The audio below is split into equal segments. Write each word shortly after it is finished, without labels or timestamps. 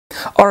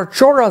Are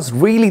Choras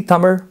really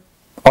Tamil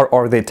or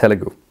are they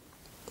Telugu?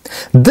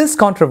 This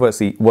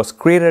controversy was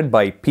created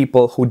by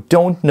people who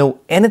don't know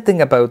anything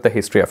about the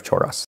history of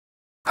Choras.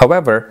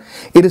 However,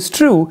 it is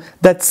true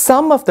that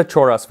some of the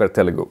Choras were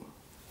Telugu.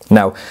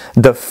 Now,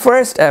 the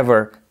first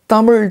ever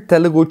Tamil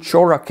Telugu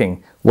Chora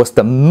king was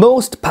the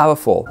most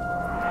powerful.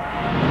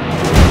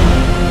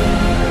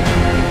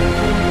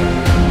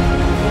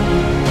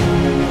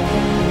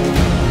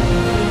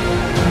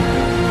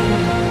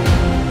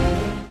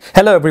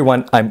 Hello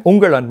everyone, I'm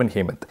Ungal Anban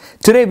Hemant.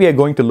 Today we are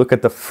going to look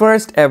at the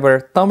first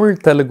ever Tamil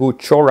Telugu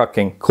Chora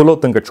king,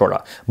 Kulothunga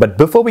Chora. But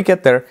before we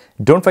get there,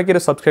 don't forget to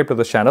subscribe to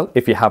the channel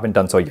if you haven't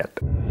done so yet.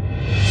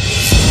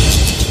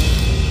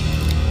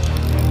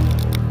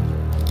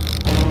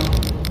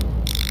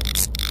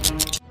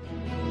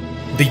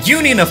 The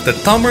union of the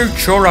Tamil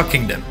Chora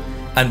kingdom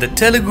and the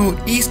Telugu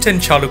Eastern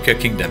Chalukya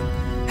kingdom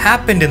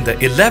happened in the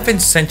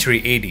 11th century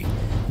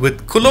AD,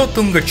 with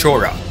Kulothunga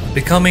Chora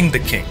becoming the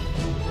king.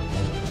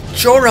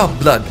 Chora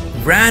blood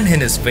ran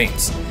in his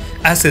veins,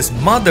 as his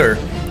mother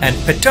and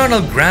paternal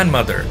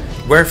grandmother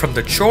were from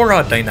the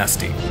Chora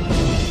dynasty.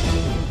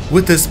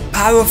 With his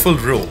powerful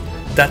rule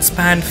that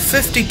spanned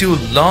 52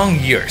 long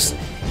years,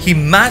 he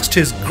matched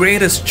his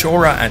greatest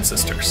Chora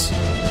ancestors.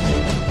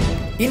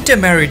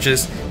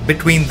 Intermarriages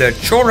between the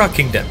Chora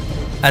kingdom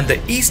and the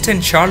Eastern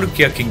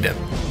Chalukya kingdom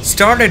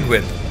started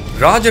with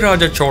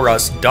Rajaraja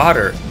Chora's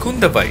daughter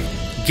Kundavai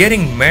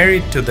getting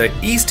married to the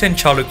Eastern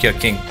Chalukya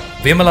king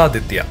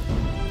Vimaladitya.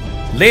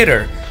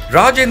 Later,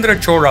 Rajendra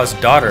Chora's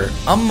daughter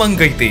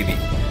Ammangai Devi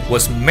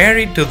was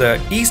married to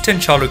the Eastern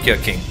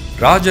Chalukya king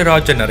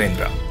Rajaraja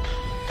Narendra.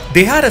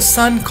 They had a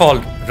son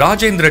called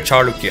Rajendra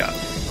Chalukya,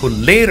 who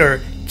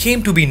later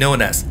came to be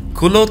known as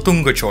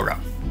Kulothunga Chora.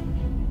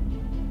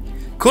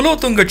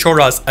 Kulothunga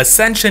Chora's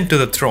ascension to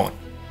the throne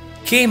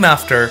came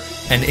after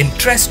an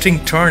interesting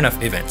turn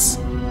of events.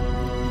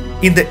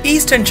 In the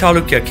Eastern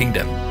Chalukya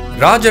kingdom,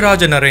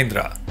 Rajaraja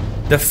Narendra,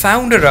 the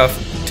founder of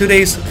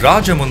today's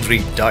Rajamundry,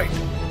 died.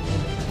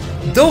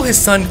 Though his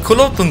son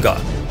Kulothunga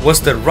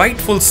was the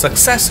rightful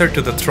successor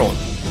to the throne,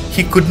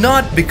 he could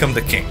not become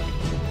the king.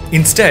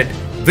 Instead,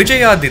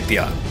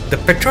 Vijayaditya, the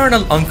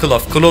paternal uncle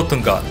of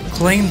Kulothunga,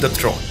 claimed the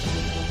throne.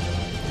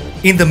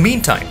 In the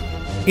meantime,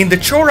 in the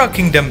Chora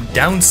kingdom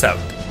down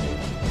south,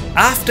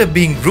 after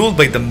being ruled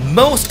by the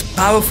most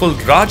powerful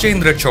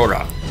Rajendra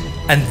Chora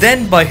and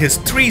then by his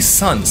three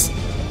sons,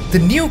 the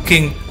new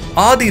king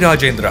Adi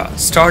Rajendra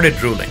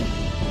started ruling.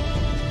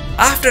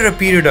 After a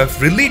period of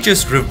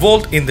religious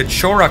revolt in the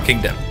Chora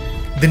kingdom,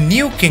 the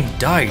new king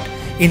died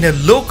in a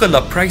local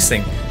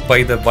uprising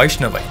by the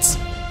Vaishnavites.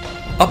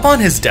 Upon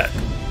his death,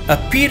 a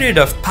period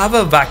of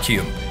power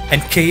vacuum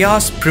and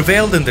chaos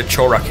prevailed in the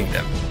Chora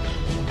kingdom.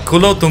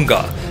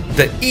 Kulothunga,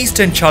 the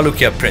Eastern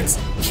Chalukya prince,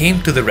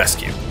 came to the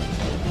rescue.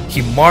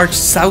 He marched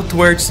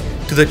southwards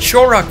to the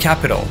Chora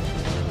capital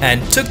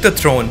and took the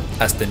throne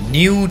as the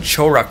new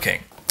Chora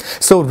king.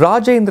 So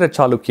Rajendra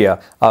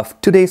Chalukya of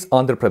today's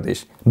Andhra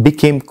Pradesh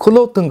became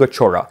Kulothunga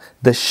Chora,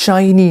 the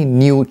shiny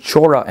new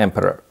Chora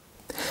emperor.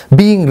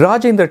 Being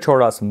Rajendra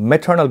Chora's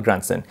maternal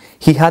grandson,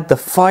 he had the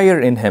fire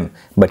in him,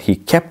 but he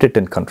kept it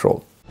in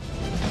control.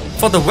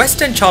 For the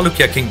Western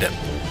Chalukya kingdom,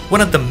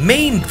 one of the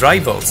main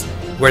rivals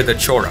were the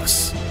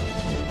Choras.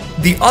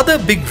 The other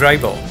big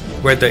rival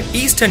were the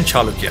Eastern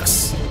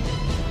Chalukyas.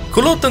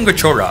 Kulothunga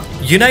Chora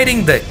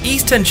uniting the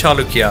Eastern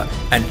Chalukya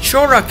and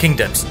Chora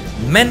kingdoms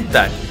meant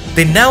that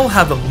they now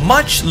have a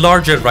much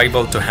larger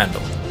rival to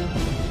handle.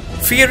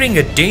 Fearing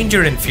a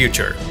danger in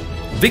future,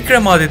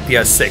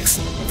 Vikramaditya VI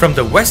from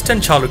the Western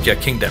Chalukya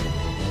kingdom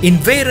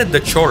invaded the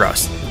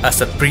Choras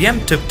as a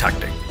preemptive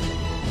tactic.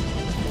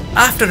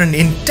 After an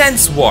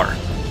intense war,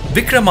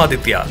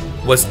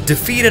 Vikramaditya was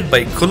defeated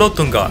by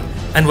Kulothunga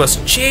and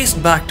was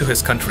chased back to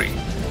his country,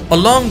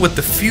 along with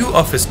the few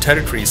of his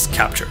territories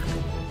captured.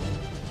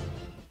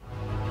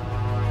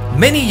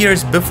 Many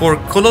years before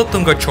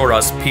Kulothunga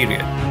Chora's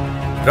period,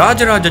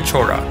 Rajaraja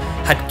Chora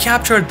had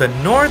captured the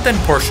northern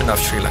portion of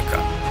Sri Lanka.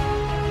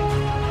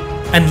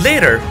 And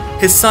later,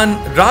 his son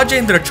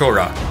Rajendra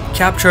Chora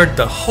captured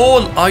the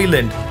whole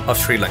island of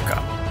Sri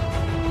Lanka.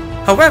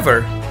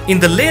 However, in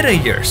the later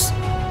years,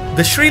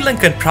 the Sri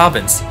Lankan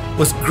province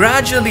was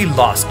gradually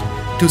lost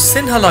to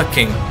Sinhala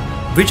king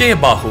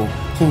Vijayabahu,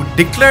 who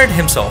declared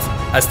himself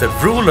as the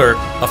ruler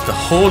of the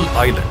whole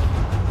island.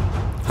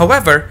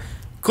 However,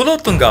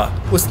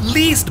 Kulothunga was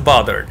least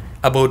bothered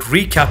about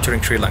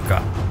recapturing Sri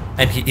Lanka,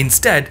 and he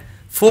instead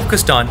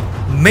focused on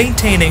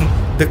maintaining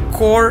the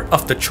core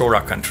of the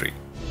Chora country.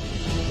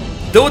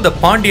 Though the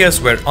Pandyas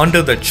were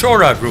under the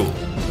Chora rule,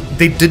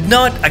 they did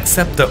not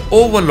accept the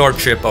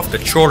overlordship of the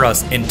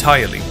Choras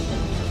entirely,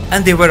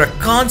 and they were a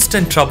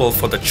constant trouble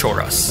for the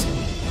Choras.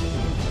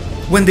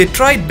 When they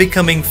tried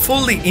becoming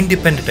fully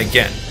independent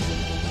again,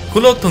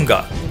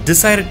 Kulothunga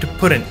decided to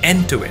put an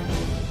end to it.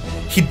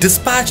 He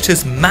dispatched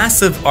his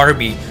massive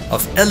army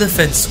of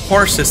elephants,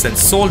 horses, and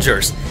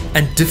soldiers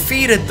and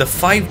defeated the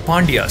 5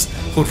 Pandyas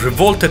who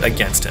revolted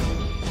against him.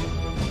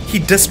 He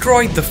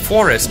destroyed the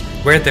forest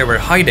where they were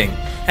hiding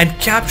and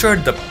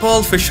captured the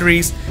pearl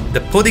fisheries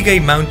the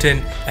Podigai mountain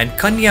and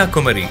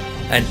Kanyakumari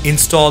and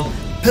installed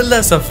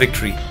pillars of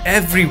victory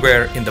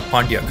everywhere in the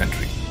Pandya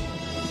country.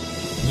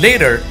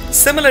 Later,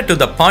 similar to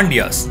the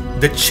Pandyas,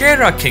 the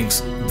Chera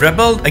kings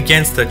rebelled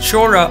against the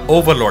Chora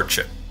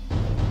overlordship.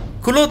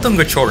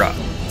 Kulothunga Chora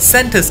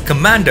sent his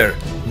commander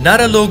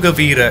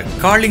Naralogavira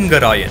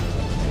Kalingarayan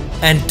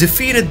and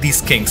defeated these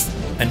kings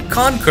and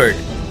conquered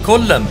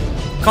Kollam,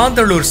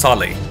 Kandalur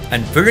Salai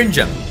and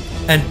Virinjam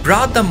and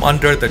brought them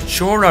under the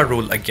Chora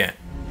rule again.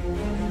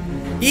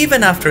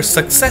 Even after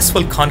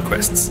successful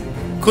conquests,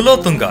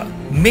 Kulothunga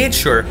made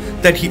sure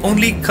that he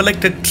only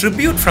collected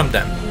tribute from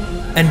them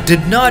and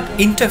did not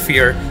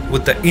interfere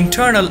with the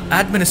internal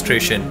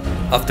administration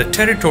of the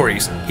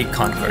territories he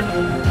conquered.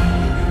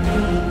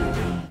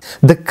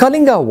 The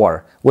Kalinga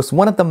War was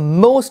one of the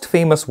most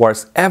famous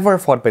wars ever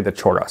fought by the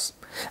Choras,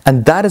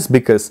 and that is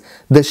because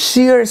the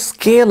sheer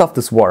scale of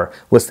this war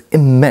was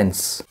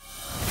immense.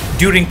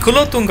 During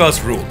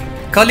Kulothunga's rule,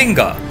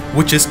 Kalinga,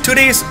 which is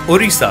today's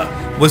Orissa,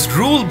 was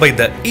ruled by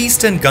the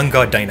Eastern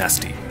Ganga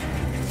dynasty.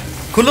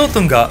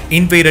 Kulothunga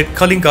invaded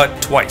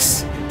Kalinga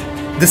twice.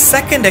 The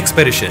second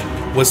expedition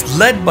was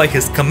led by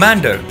his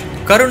commander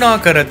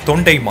Karunakara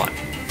Tondaiman,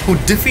 who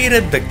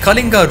defeated the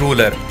Kalinga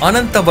ruler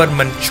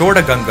Anantavarman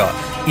Chodaganga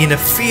in a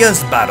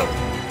fierce battle.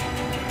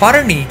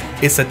 Parani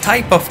is a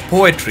type of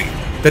poetry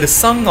that is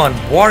sung on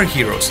war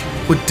heroes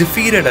who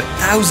defeated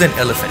 1,000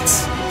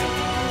 elephants.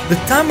 The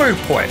Tamil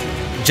poet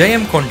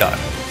Jayam Kondar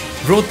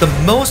wrote the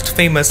most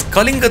famous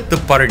Kalingathu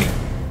Parani,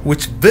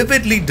 which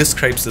vividly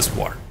describes this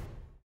war.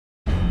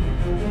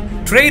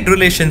 Trade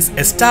relations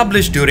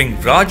established during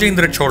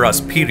Rajendra Chora's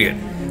period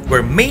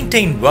were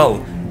maintained well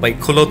by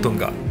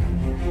Kulothunga.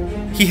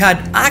 He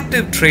had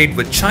active trade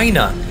with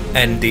China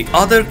and the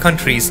other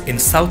countries in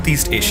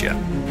Southeast Asia.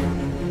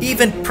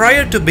 Even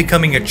prior to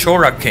becoming a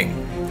Chora king,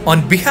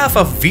 on behalf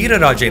of Veera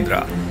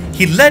Rajendra,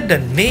 he led a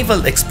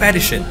naval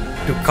expedition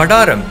to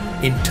Kadaram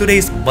in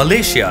today's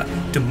Malaysia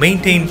to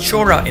maintain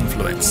Chora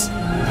influence.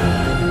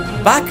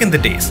 Back in the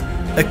days,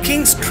 a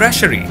king's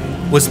treasury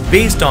was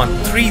based on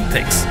three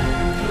things: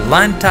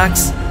 land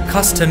tax,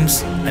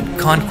 customs, and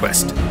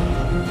conquest.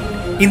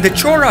 In the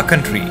Chora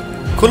country,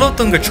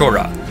 Kulothunga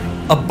Chora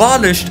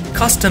abolished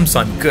customs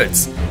on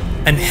goods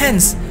and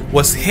hence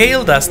was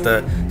hailed as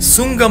the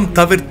Sungam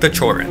Tavirtha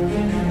Choran.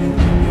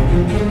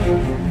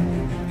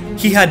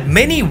 He had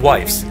many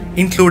wives,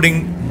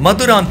 including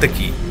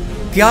Madurantaki,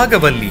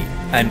 Tyagavalli,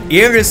 and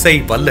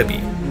Erisai Vallavi.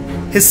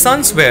 His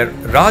sons were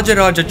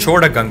Rajaraja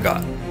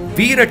Chodaganga,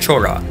 Veera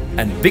Chora,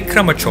 and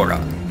Vikrama Chora.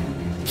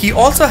 He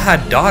also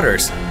had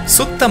daughters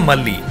Sutta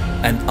Malli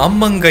and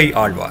Ammangai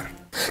Alvar.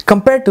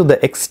 Compared to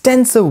the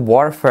extensive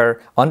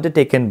warfare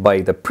undertaken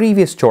by the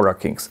previous Chora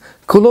kings,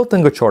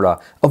 Kulothunga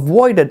Chora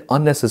avoided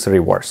unnecessary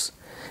wars.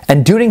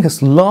 And during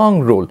his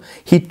long rule,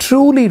 he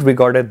truly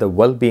regarded the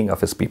well-being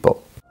of his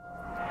people.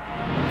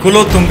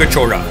 Kulothunga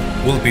Chora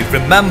will be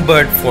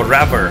remembered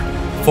forever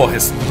for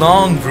his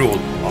long rule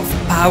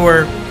of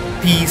power,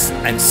 peace,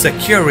 and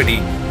security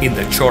in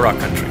the Chora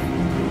country.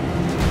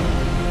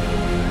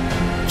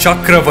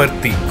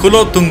 Chakravarti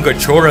Kulothunga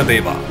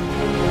Choradeva